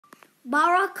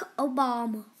Barack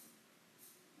Obama.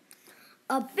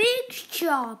 A big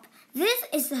job. This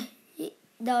is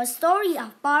the story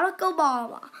of Barack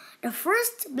Obama, the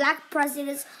first black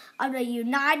president of the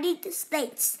United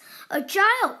States. A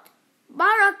child,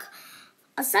 Barack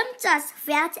sometimes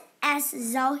felt as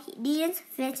though he didn't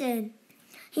fit in.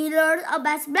 He learned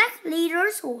about black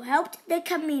leaders who helped the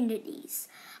communities.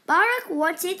 Barack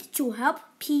wanted to help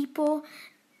people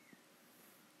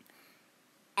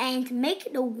and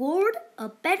make the world a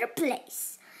better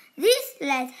place. This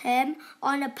led him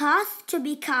on a path to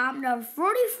become the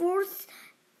 44th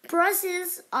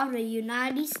President of the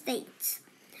United States.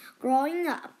 Growing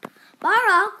up,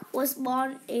 Barack was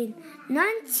born in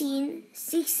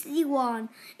 1961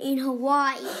 in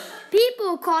Hawaii.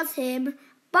 People called him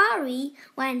Barry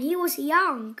when he was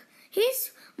young.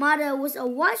 His mother was a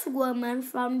white woman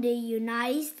from the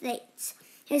United States.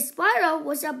 His father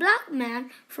was a black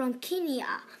man from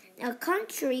Kenya, a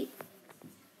country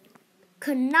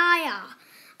in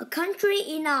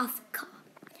Africa.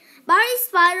 Barry's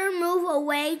father moved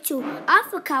away to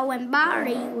Africa when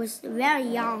Barry was very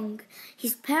young.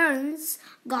 His parents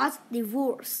got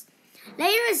divorced.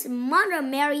 Later, his mother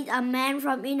married a man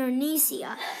from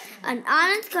Indonesia, an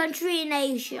island country in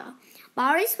Asia.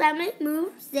 Barry's family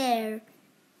moved there.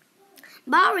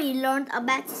 Barry learned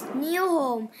about his new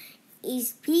home,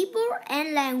 its people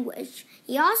and language.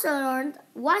 He also learned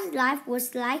what life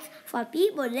was like for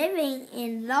people living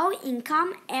in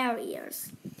low-income areas.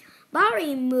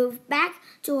 Barry moved back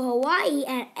to Hawaii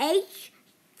at age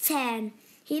 10.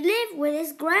 He lived with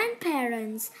his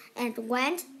grandparents and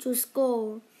went to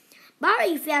school.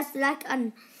 Barry felt like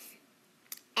an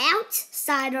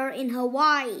outsider in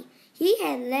Hawaii. He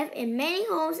had lived in many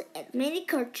homes and many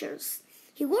cultures.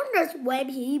 He wondered where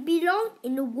he belonged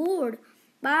in the world.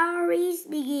 Barry's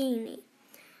beginning.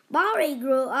 Barry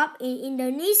grew up in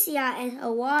Indonesia and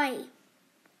Hawaii,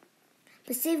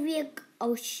 Pacific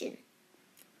Ocean,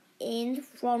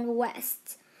 from the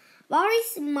west.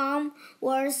 Barry's mom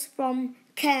was from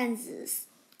Kansas,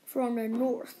 from the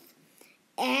north,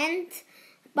 and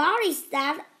Barry's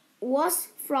dad was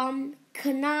from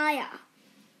Kenya,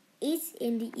 it's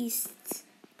in the east.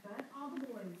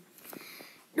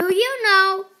 Do you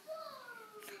know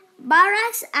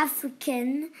Barack's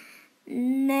African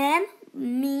name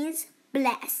means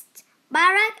blessed?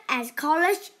 Barack at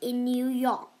college in New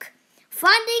York.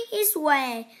 Finding his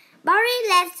way, Barry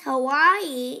left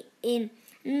Hawaii in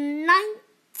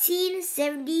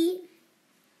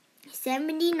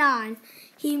 1979.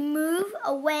 He moved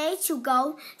away to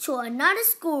go to another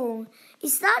school. He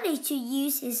started to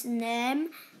use his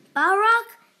name,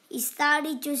 Barack. He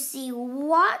started to see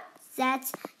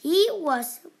that he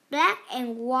was black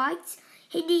and white.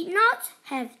 He did not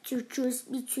have to choose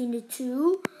between the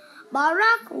two.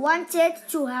 Barack wanted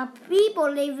to help people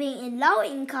living in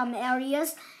low-income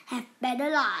areas have better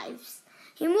lives.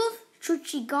 He moved to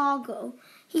Chicago.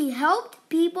 He helped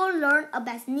people learn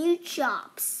about new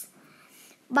jobs.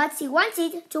 But he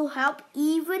wanted to help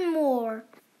even more.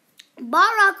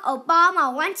 Barack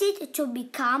Obama wanted to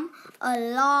become a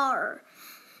lawyer.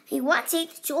 He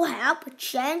wanted to help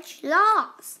change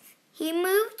laws. He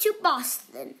moved to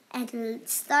Boston and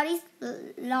studied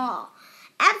law.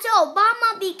 After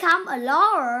Obama became a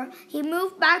lawyer, he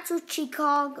moved back to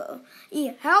Chicago.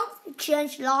 He helped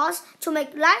change laws to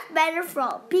make life better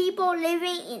for people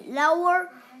living in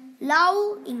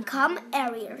low-income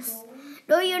areas.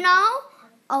 Do you know?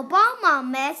 Obama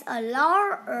met a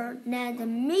lawyer named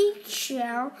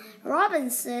Michelle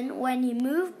Robinson when he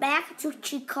moved back to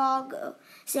Chicago.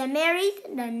 They married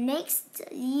the next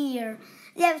year.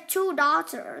 They have two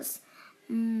daughters,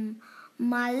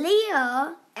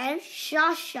 Malia and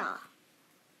Sasha.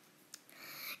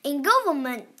 In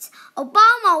government,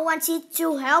 Obama wanted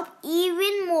to help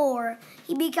even more.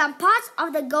 He became part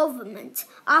of the government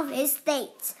of his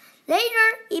state.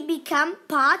 Later, he became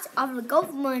part of the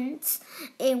government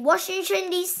in Washington,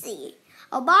 D.C.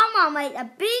 Obama made a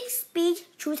big speech in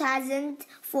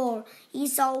 2004. He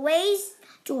saw ways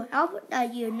to help the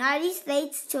United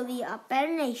States to be a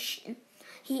better nation.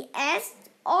 He asked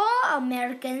all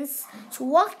Americans to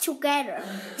work together.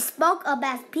 He spoke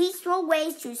about peaceful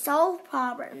ways to solve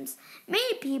problems.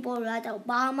 Many people liked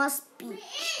Obama's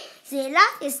speech. They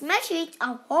liked his message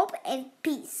of hope and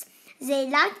peace. They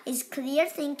liked his clear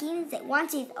thinking. They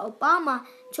wanted Obama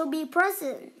to be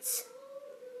president.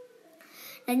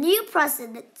 The new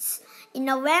president. In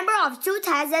November of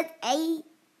 2008,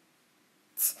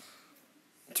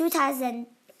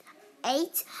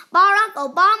 Barack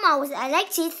Obama was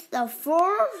elected the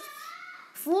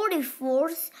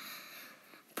 44th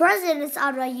President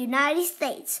of the United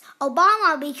States.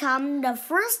 Obama became the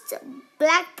first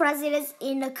black presidents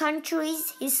in the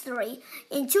country's history.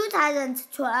 In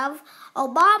 2012,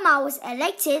 Obama was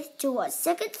elected to a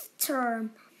second term.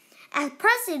 As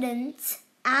president,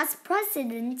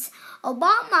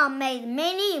 Obama made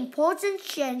many important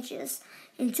changes.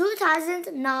 In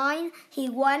 2009, he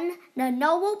won the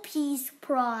Nobel Peace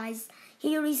Prize.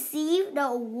 He received the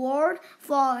award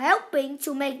for helping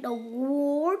to make the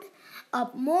world a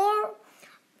more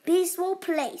peaceful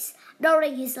place.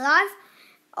 During his life,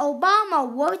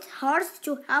 Obama worked hard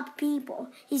to help people.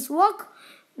 His work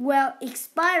will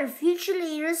inspire future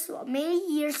leaders for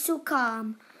many years to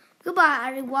come. Goodbye,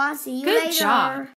 everyone. See you later. Good job.